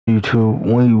YouTube.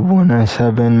 We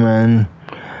 1-7, man.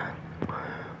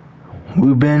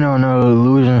 We've been on a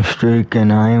losing streak,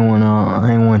 and I ain't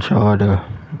want y'all to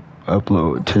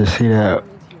upload to see that.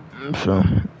 So.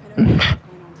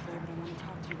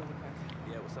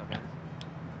 Yeah, what's up, man?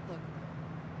 Look,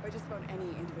 by just about any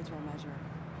individual measure,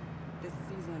 this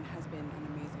season has been an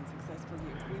amazing success for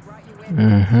you. We brought you in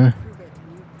to prove it,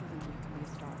 and you've proven that you can be a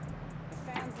star. The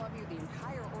fans love you. The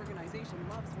entire organization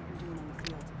loves what you're doing on the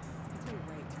field. It's been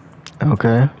great.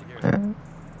 Okay. I'm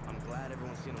glad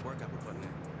everyone's seeing the workout we're putting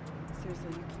in.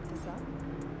 Seriously, you keep this up,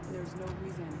 there's no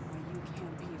reason why you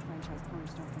can't be a franchise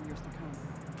cornerstone for years to come.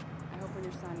 I hope when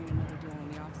you're signing another deal in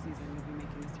the offseason, you'll be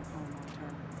making this your home long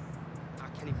term. I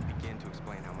can't even begin to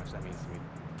explain how much that means to me.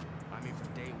 I mean, from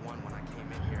day one when I came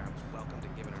in here, I was welcomed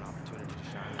and given an opportunity to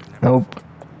shine. Nope.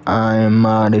 I'm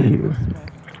out of here.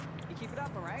 You keep it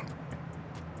up, all right?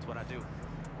 That's what I do.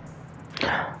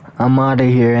 I'm out of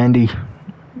here, Andy.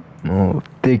 Oh,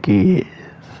 thick he is.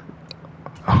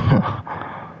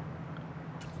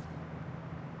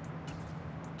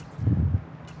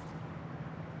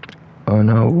 Oh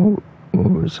no,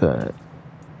 what was that?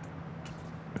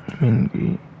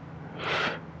 Mingy.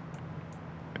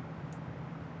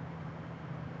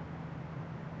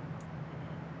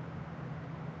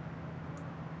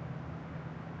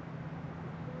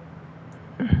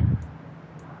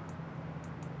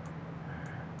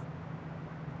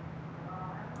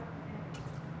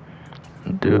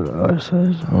 Dude, I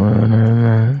said something,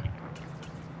 man.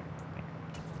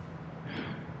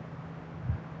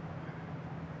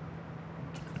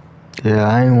 Yeah,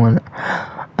 I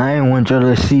ain't want y'all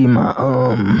to see my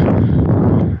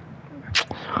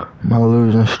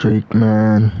losing streak,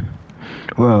 man.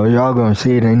 Well, y'all gonna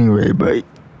see it anyway, but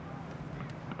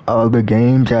all the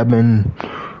games I've been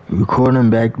recording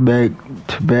back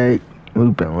to back,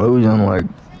 we've been losing like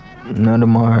none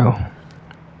tomorrow.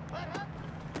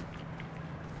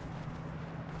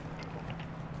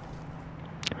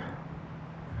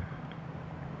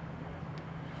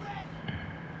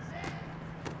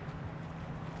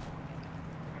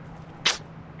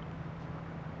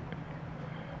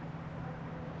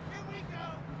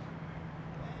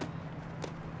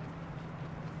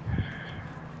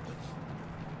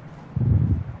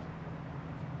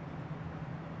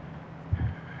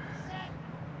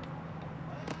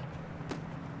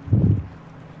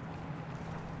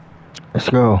 Let's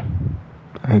go.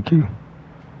 Thank you.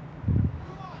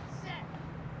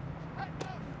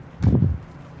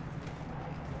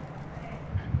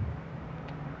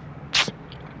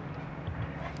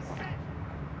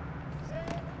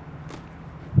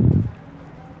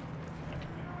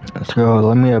 Let's go.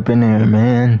 Let me up in there,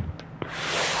 man.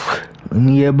 Let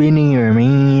me up in here,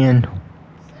 man.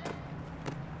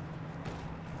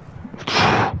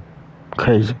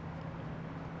 Crazy.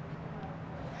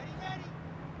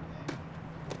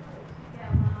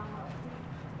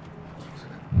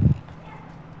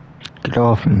 Get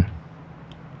off me.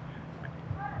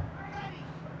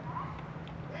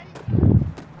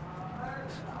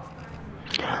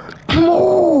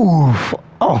 Move!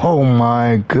 Oh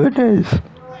my goodness.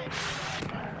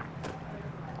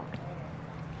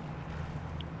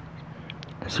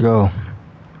 Let's go.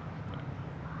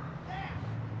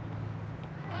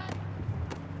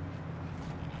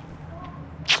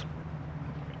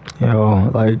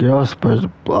 Yo, like, y'all supposed to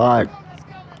block.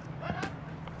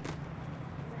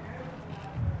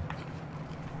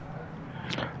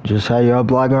 Just how y'all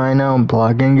blocking right now, I'm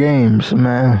blocking games,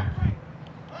 man.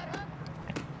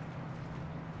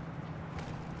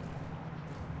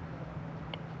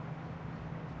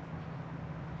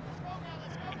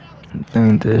 I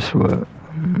think this what.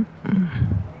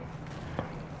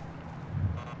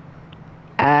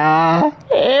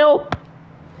 Help!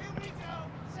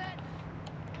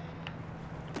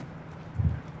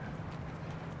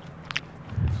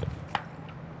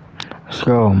 Let's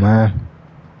go, man.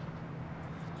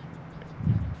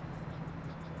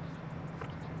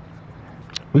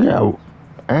 We got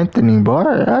Anthony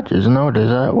Barr. I just noticed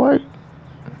that. What?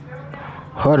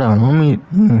 Hold on, let me.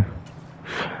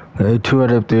 Okay, 2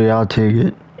 out of 3. I'll take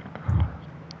it.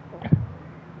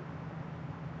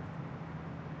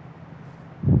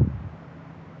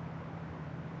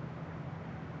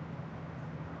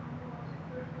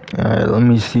 Alright, let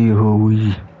me see who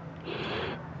we.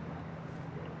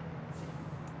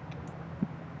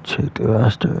 Check the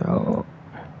roster out.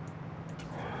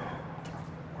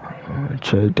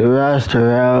 Check the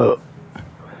roster out.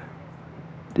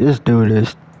 This dude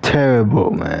is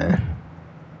terrible, man.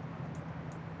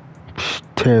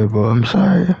 Terrible, I'm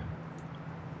sorry.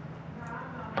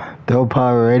 They'll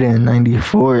power rating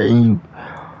 94 and you.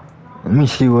 Let me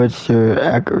see what's your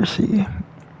accuracy.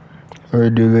 Or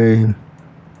do they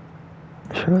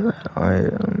show that?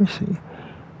 Alright, let me see.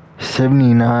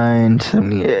 79,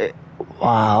 78.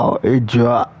 Wow, it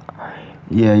dropped.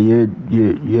 Yeah,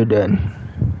 you're done.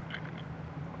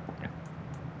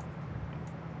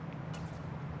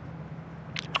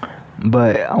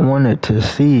 But I wanted to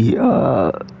see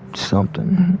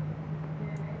something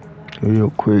real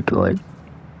quick, like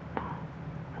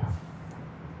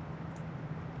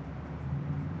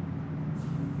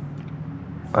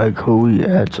who we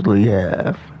actually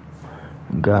have.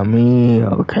 Got me,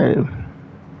 okay.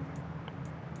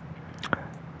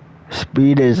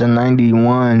 Speed is a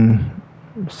 91,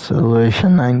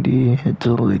 acceleration 90,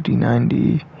 agility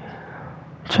 90,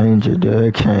 change of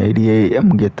direction 88. I'm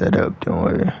gonna get that up, don't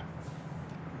worry.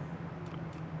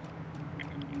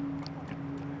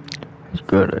 Let's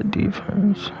go to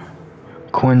defense.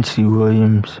 Quincy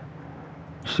Williams,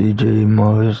 CJ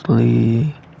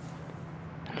Mosley.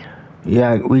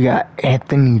 Yeah, we got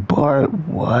Anthony Barr.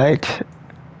 What?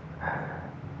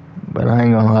 But I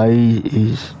ain't gonna lie,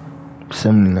 he's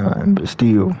 79, but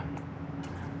still.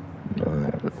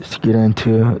 Let's get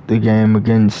into the game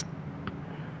against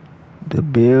the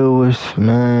Bills,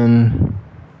 man.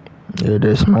 Yeah,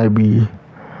 this might be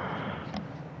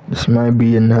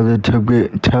another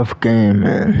tough game,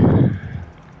 man.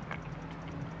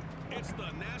 It's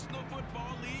the National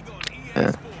Football League on EA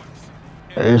Yeah. Sports.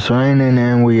 It's raining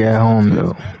and we at home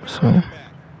though, so.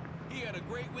 He had a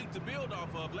great week to build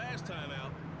off of last time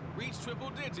out. Reached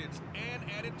triple digits and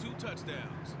added 2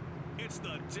 touchdowns. It's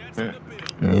the Jets and the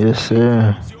Bills. Yes,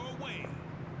 sir. Comes your way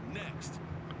next.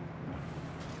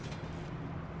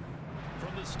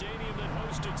 From the stadium that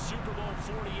hosted Super Bowl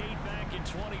 48 back in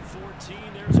 2014,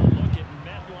 there's a look at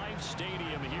MetLife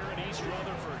Stadium here in East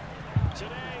Rutherford.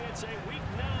 Today, it's a Week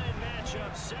 9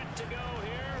 matchup set to go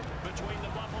here between the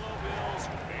Buffalo Bills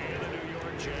and the New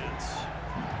York Jets.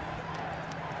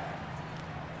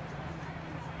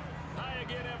 Hi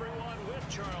again, everyone, with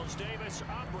Charles Davis.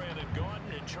 I'm Brandon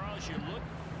Gordon, and Charles, you look...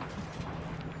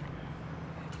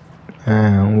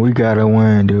 Man, we gotta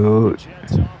win, dude.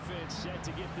 Jets offense set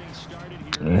to get things started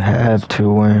here. We have to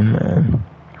win, man.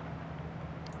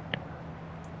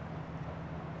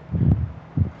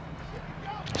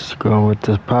 Let's go with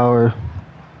this power.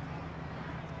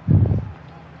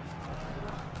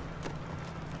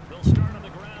 They'll start on the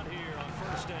ground here on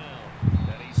first down.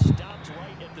 And he stopped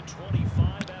right at the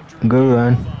 25 after Good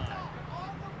run. 5.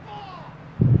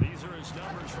 These are his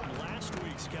numbers from last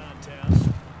week's contest.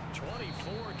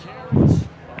 24 carries,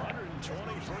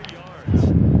 123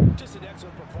 yards. Just an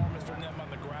excellent performance from them on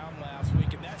the ground last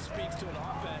week, and that speaks to an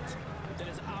offense that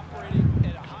is operating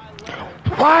at a high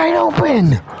level. Wide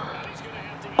open!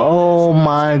 Oh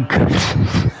my goodness.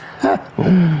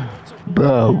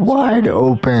 Bro, wide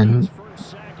open.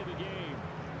 First sack of the game.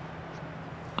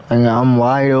 And I'm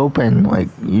wide open. Like,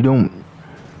 you don't.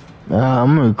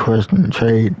 I'm requesting a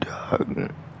trade,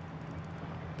 dog.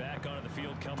 Back onto the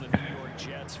field come the New York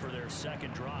Jets for their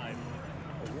second drive.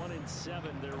 A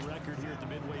 1-7 their record here at the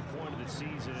midway point of the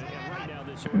season. And right now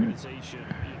this organization,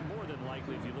 more than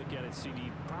likely, if you look at it,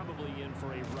 CD, probably in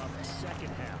for a rough second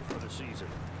half of the season.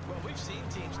 Well, we've seen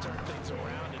teams turn things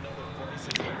around in other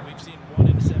places. We've seen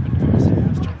 1-7 first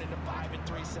halves turn into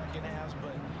 5-3 second halves.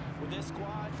 But with this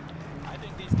squad, I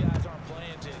think these guys aren't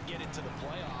playing to get into the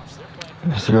playoffs. They're playing for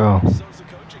Let's go. So's the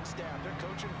coaching staff. They're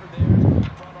coaching for theirs.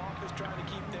 Front office trying to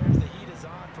keep theirs. The heat is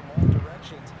on from all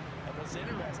directions. And what's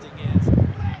interesting is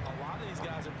a lot of these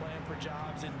guys are playing for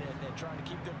jobs and trying to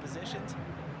keep their positions.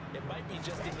 It might be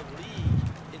just in the league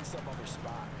in some other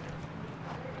spot.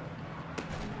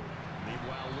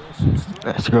 Meanwhile, Wilson's thrown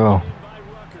Let's go. in by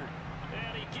Rucker.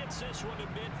 And he gets this one to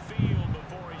midfield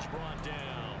before he's brought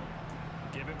down.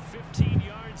 Give him 15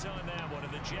 yards on that one,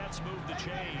 and the Jets move the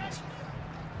chains.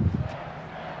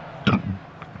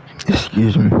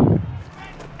 Excuse me. They'll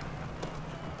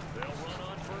run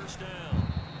on first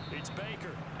down. It's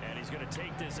Baker, and he's going to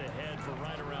take this ahead for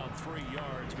right around 3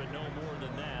 yards, but no more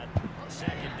than that.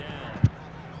 Second down.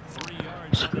 3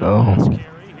 yards Let's on go. that pass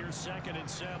carry. Here's 2nd and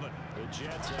 7. The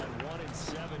Jets had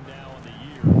 1-7 now in the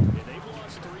year. And they've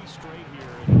lost 3 straight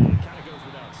here, and it kind of goes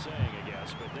without saying, I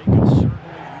guess, but they could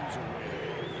certainly use a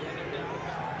win.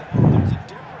 There's a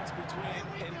difference between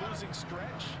a losing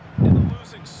stretch and a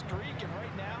losing streak, and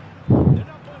right now, they're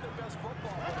not playing their best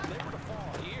football, but if they were to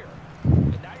fall here,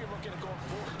 and now you're looking at going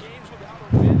 4 games without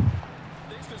a win,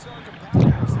 things can start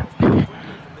compounding themselves pretty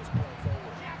quickly from this point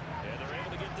forward. And they're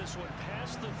able to get this one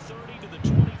past the 30 to the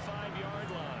 25-yard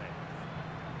line.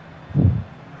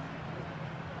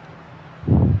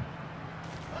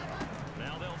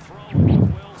 Now they'll throw it with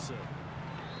Wilson.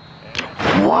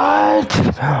 What?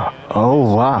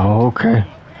 Oh, wow, okay.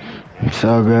 It's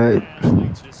all good.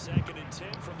 Leads to second and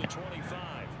 10 from the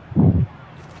 25.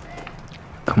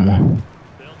 Come on.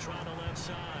 They'll try the left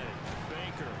side.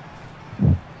 Baker.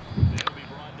 They'll be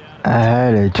brought down. I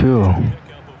had it too.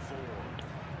 Pickup of 4.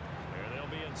 They'll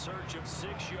be in search of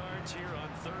 6 yards here on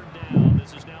third down.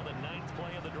 This is now the 9th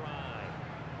play of the drive.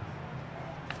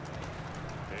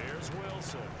 Here's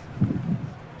Wilson.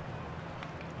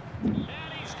 And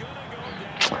he's going to go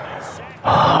down.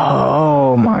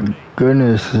 Oh my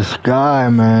goodness, this guy,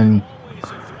 man. Always a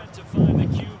threat to find the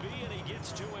QB, and he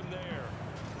gets to him there.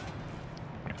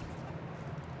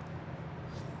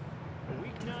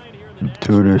 Week 9 here in the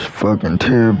Dude, this fucking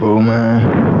terrible, man.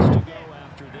 to go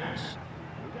after this.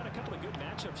 We've got a couple of good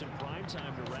matchups in prime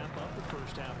time to wrap up the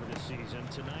first half of this season.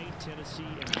 Tonight, Tennessee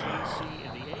and KC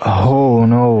in the AFC. Oh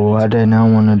no, I did not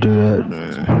want to do that.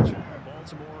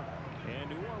 Baltimore and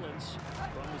New Orleans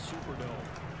from the Superdome.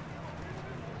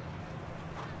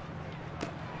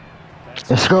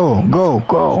 Let's go, go,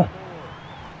 go.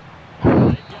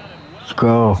 Let's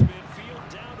go. Midfield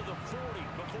down to the 40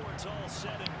 before it's all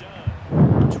said and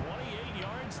done. 28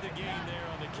 yards the gain there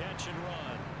on the catch and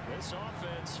run. This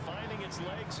offense finding its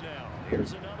legs now.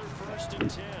 Here's another 1st and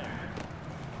 10.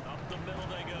 Up the middle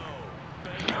they go.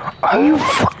 Are you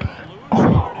fucking...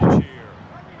 Lose here.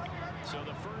 So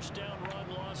the first down run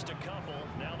lost a couple.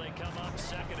 Now they come up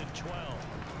 2nd and 12.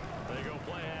 They go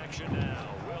play action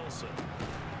now. Wilson.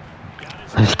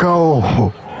 Let's go.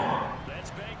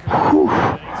 That's Baker. Whew.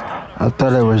 I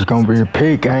thought it was gonna be a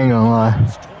pick, I ain't gonna lie.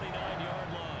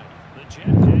 29-yard line. The Jet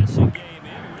passing game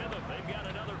in rhythm. They've got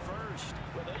another first.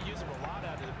 Well, they use him a lot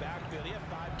out of the backfield. He had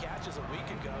 5 catches a week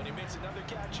ago, and he makes another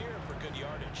catch here for good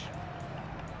yardage.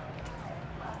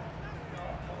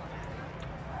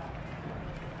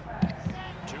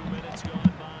 Minutes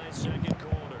gone by, second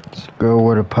quarter. Let's go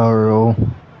with a power roll.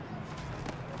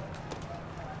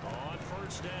 On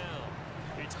first down,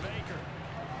 it's Baker.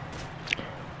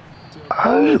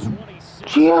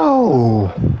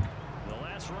 Yo. The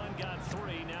last run got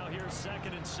 3. Now here's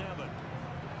 2nd and 7.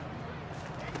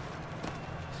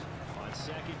 On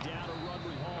second down, a run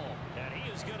with Hall. And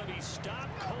he is going to be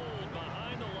stopped cold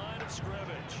behind the line of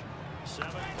scrimmage.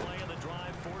 7th play of the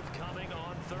drive, forthcoming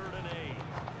on 3rd and 8.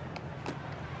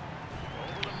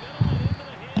 Over the middle and into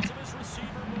the hands of his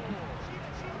receiver Moore.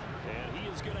 And he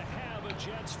is going to have a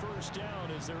Jets first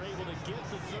down as they're able to get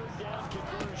the 3rd down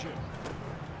conversion.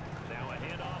 Now a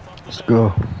handoff up the Let's middle.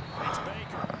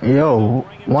 go. Yo,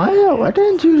 why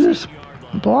didn't you just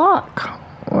block?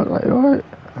 What, like, what?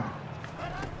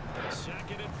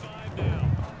 2nd and 5 now.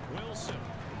 Wilson.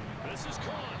 This is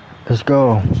caught. Let's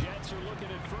go. Jets are looking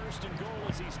at 1st and goal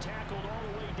as he's tackled all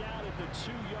the way down at the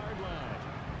 2-yard line.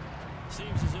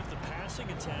 Seems as if the passing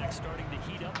attack's starting to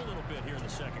heat up a little bit here in the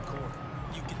second quarter.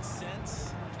 You can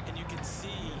sense and you can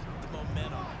see the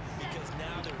momentum because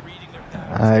now they're reading their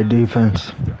patterns. Alright,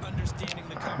 defense. They're understanding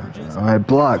the coverages. Alright,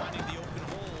 block. Finding the open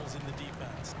holes in the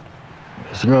defense.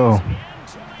 Let's go. Into the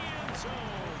end zone.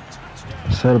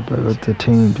 Touchdown. Set up with the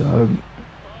team, dog. A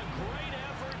great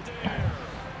effort there.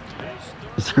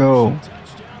 Let's go.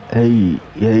 Hey,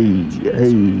 hey,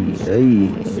 hey, hey,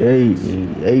 hey,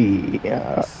 hey.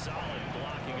 Yeah. Solid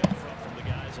blocking up front from the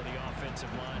guys on the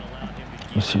offensive line allowed him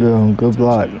to Let's go. Good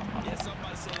block. Yes, some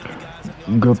might say that the guys on the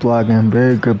Good blocking.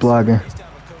 Very good blocking. used to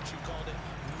have a coach who called it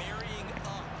marrying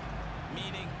up,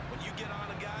 meaning when you get on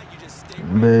a guy, you just stay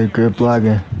right Very there. good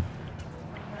blocking.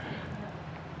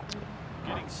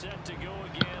 getting set to go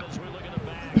again as we look at the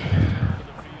back of the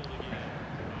field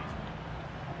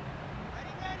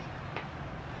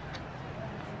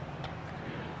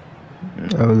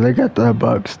again. Oh, they got that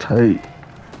box tight.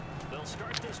 They'll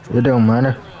start this It don't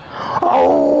matter.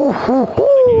 Oh, hoo,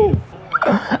 hoo.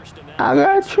 I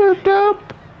got tripped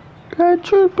up. I got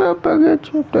tripped up.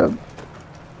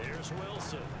 There's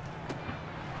Wilson.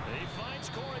 He finds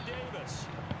Corey Davis.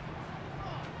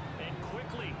 And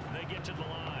quickly they get to the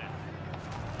line.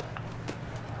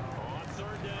 On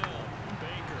 3rd down,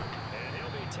 Baker. And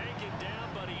he'll be taken down,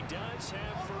 but he does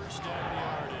have first down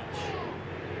yardage.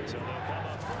 So they'll come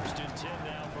up 1st and 10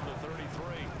 now from the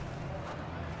 33.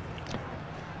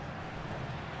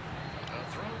 A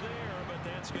throw there, but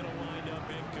that's going to wind up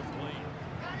incomplete.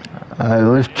 Alright,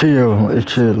 let's chill. Let's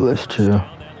chill.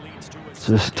 That leads to a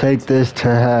Just take this to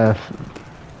half.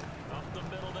 Up the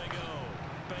middle they go.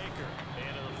 Baker.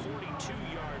 And to the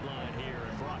 42-yard line here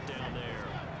and brought down there.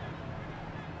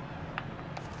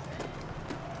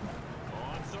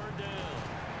 On 3rd down,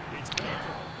 it's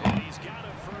Baker. And he's got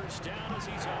a first down as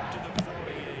he's up to the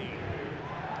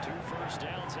 48. 2 first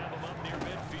downs have him up near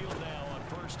midfield now on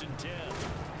 1st and 10.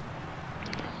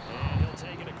 And he'll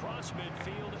take it across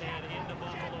midfield and into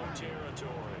Buffalo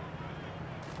territory.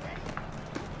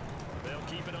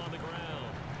 keep it on the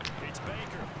ground. It's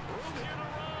Baker. Room here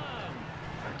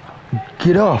to run.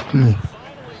 Get off me.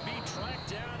 Finally be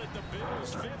tracked down at the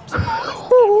Bills' 15.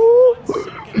 With 1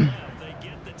 second left, they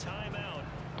get the timeout,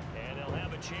 and they'll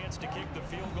have a chance to kick the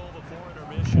field goal before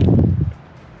intermission.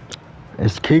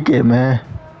 Let's kick it, man.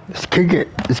 Let's kick it.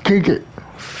 Let's kick it.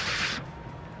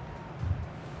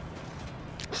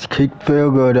 Let's kick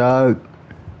field goal, dog.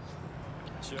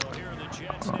 So here are the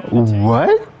Jets now. What?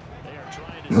 They are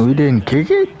trying to We didn't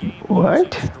kick it?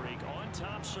 What? streak on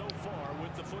top so far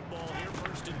with the football here,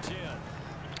 1st and 10.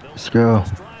 They'll Let's go.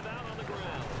 drive out on the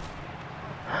ground.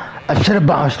 I should have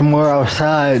bounced more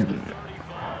outside. 35.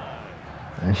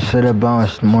 I should have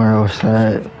bounced more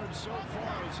outside. So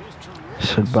far is his terrific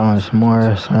Should bounce more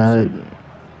outside.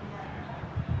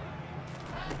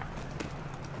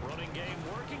 running game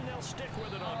working. They'll stick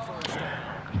with it on 1st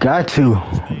down. Got to.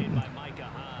 Made by Micah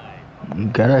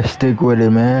Hyde. Gotta stick with it,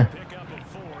 man. Pick up of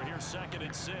 4. Here's 2nd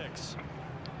and 6.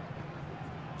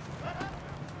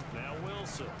 Now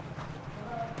Wilson.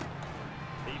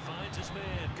 He finds his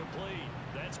man complete.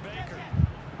 That's Baker.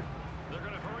 They're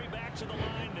going to hurry back to the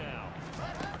line now.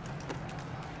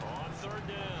 On 3rd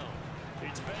down,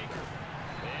 it's Baker.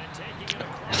 And taking it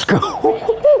across. Let's go. Just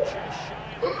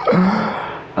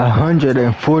shy of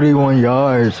 141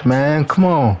 yards, man. Come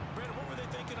on. Brandon, what were they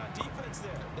thinking on defense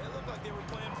there? They looked like they were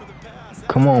playing for the pass. That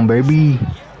Come was- on, baby. Yeah, it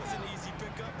was an easy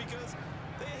pickup because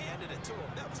they handed it to him.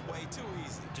 That was way too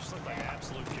easy. just looked like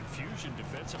absolute confusion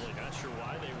defensively. Not sure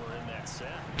why they were in that set.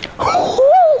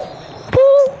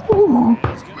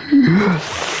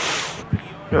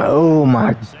 Oh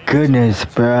my goodness,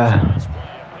 bruh. Let's play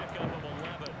a pickup of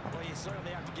 11. Well, you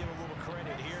certainly have to give a little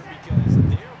credit here because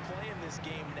they're playing this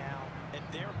game now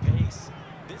at their pace.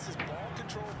 This is ball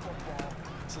control football,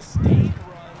 sustained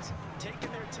runs,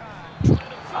 taking their time, trying to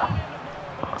find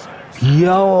it.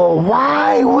 Yo,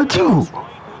 why would you? Straight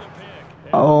with a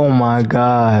pick. Oh my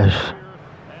gosh.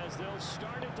 As they'll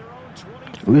start at their own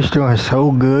 20. We're doing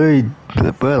so good,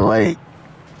 but like,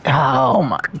 oh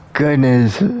my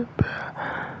goodness. There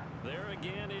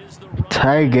again is the run.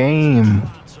 Tie game.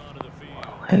 Shots onto the field.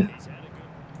 Like, He's had a good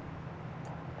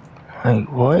like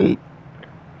what?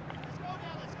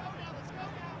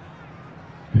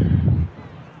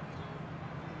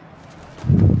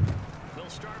 They'll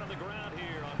start on the ground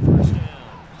here on 1st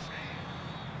down.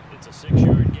 It's a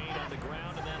 6-yard gain on the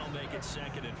ground, and that'll make it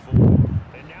 2nd and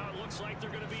 4. And now it looks like they're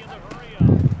going to be in the hurry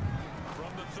up.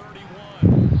 From the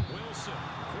 31, Wilson.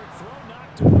 Quick throw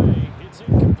knocked away. It's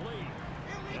incomplete.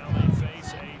 Now they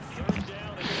face a 3rd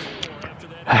down and 4 after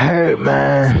that. I hurt,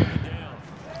 man. Down.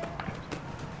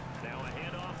 Now a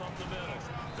handoff up the middle.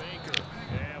 Baker.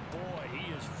 And boy, he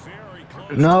is very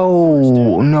close.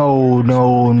 No, no,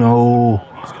 no, no.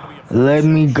 Let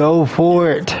me go for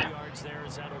it. Yards there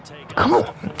as that'll take Come us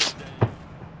on. to 4th down.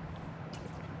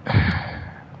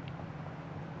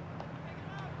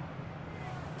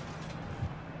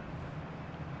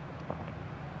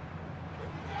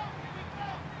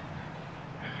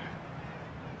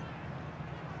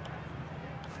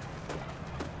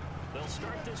 They'll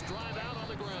start this drive out on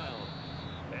the ground.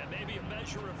 And maybe a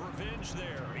measure of revenge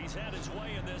there. He's had his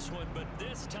way in this one, but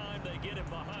this time they get him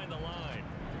behind the line.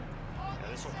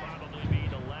 And this will probably be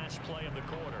the last play of the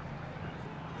quarter.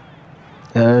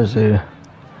 That was a.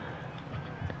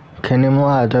 Can't even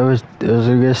lie, that was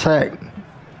a good sack.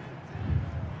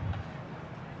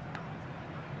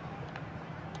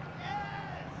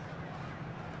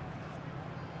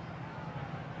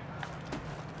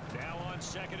 Now on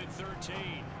 2nd and 13.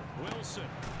 Wilson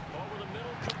over the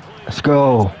middle, complete. Let's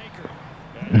go. Baker.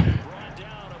 And they're brought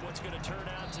down on what's going to turn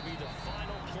out to be the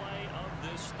final play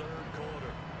of this 3rd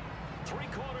quarter. 3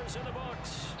 quarters in the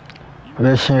books.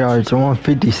 Rushing yards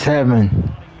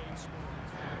 157.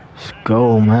 Let's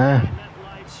go, man.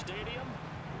 MetLife Stadium.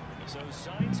 So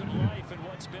signs of life in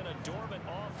what's been a dormant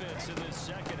offense in this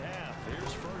 2nd half.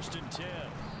 Here's 1st and 10.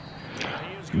 And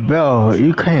he is gonna Bro,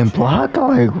 you can't block?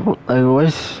 Like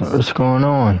what's going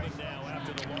on? now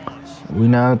after the loss. We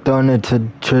not throwing it to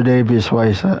Tre'Davious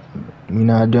White. We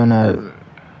not doing that.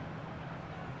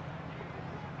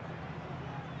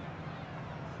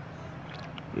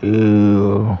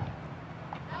 Ew.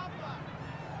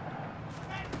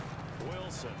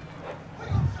 Wilson.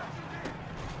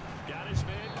 Got his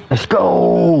man complete. Let's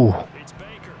go. It's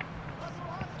Baker.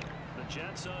 The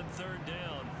Jets on 3rd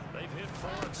down. They've hit 4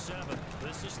 of 7.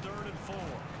 This is 3rd and 4.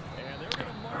 And they're going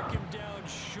to mark him down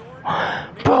short.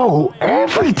 Bro,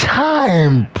 every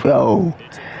time, bro.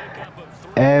 It's a pickup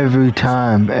of 3. Every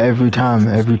time.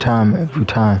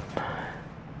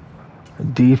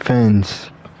 Defense.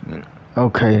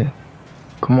 Okay.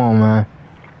 Come on, man.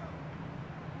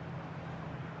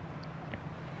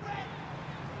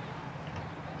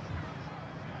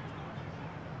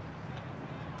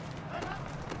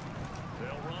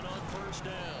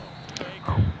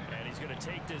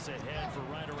 is ahead for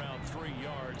right around 3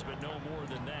 yards, but no more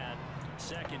than that.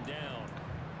 Second down.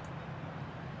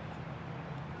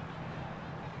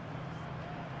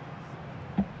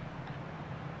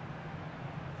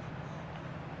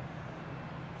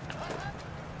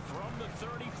 From the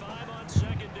 35 on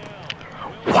second down.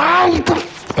 Why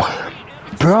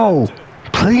the bro,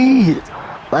 please.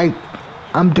 Like,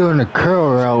 I'm doing a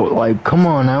curl route. Like, come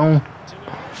on now.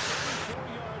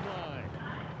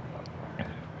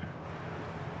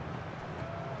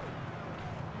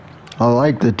 I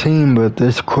like the team, but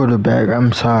this quarterback,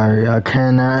 I'm sorry, I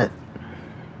cannot.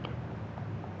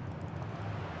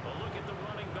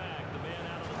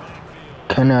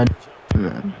 Cannot.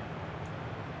 Man.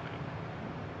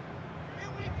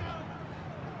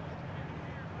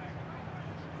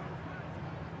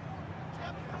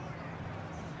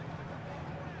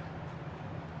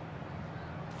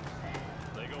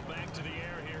 They go back to the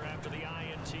air here after the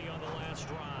INT on the last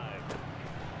drive.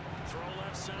 Throw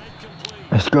left side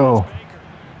complete. Let's go.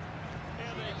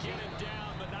 And they get him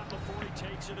down, but not before he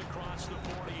takes it across the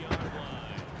 40-yard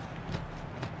line.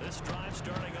 This drive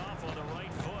starting off on the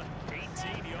right foot,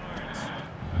 18 yards.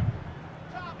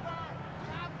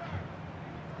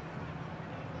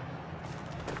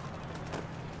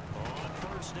 On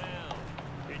first down,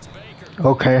 it's Baker.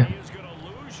 Okay. He is going to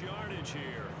lose yardage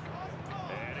here.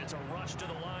 And it's a rush to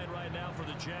the line right now for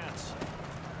the Jets.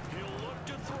 He'll look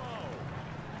to throw.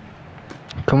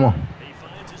 Come on. He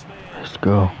finds his man. Let's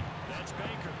go. That's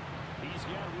Baker. He's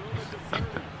got room at the 30.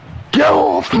 Get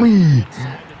off me!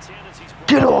 Inside the 10 as he's brought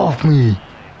Get off me! Big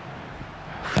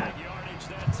yardage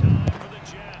that time for the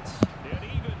Jets. And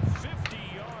even 50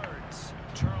 yards.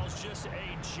 Charles, just a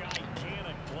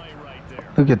gigantic play right there.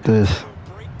 Look at this.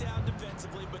 Break down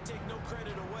defensively, but take no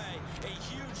credit away. A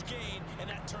huge gain, and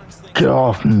that turns things. Get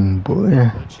off me, boy.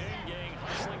 The chain gang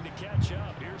hustling to catch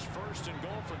up. Here's first and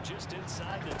goal from just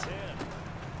inside the 10.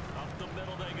 Up the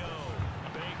middle they go.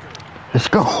 Baker. Let's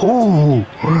go.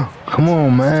 Oh, come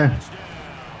on, man. Touchdown.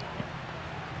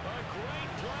 A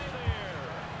great play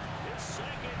there. His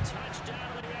second touchdown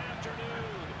of the afternoon.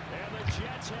 And the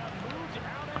Jets have moved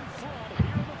out in front here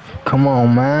in the fourth. Come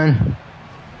on, man.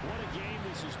 What a game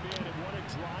this has been, and what a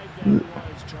drive that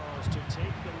was, Charles, to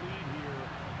take the lead here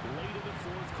late in the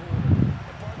fourth quarter. And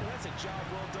partner, that's a job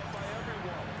well done by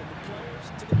everyone, from the players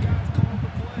to the guys calling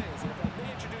the plays. And if I may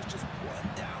introduce just one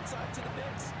downside to the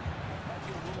mix, might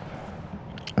be a little.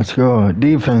 Let's go.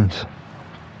 Defense.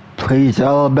 Please,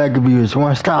 all back of you.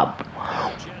 One stop.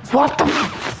 What the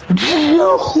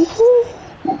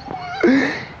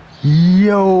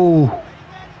Yo.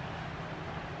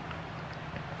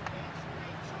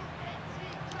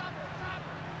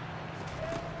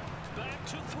 Back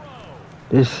to throw.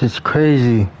 This is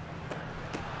crazy.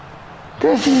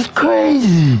 This is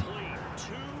crazy. 2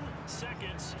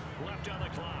 seconds left on the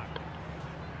clock.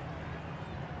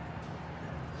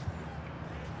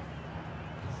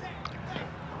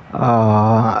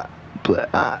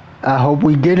 I hope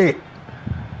we get it.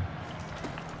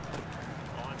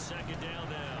 On second down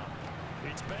now,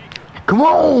 it's Baker. Come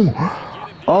on.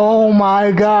 Oh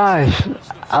my gosh.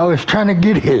 I was trying to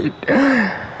get it.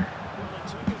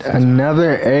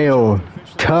 Another L.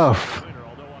 Tough.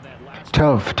 Although on that last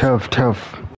Tough.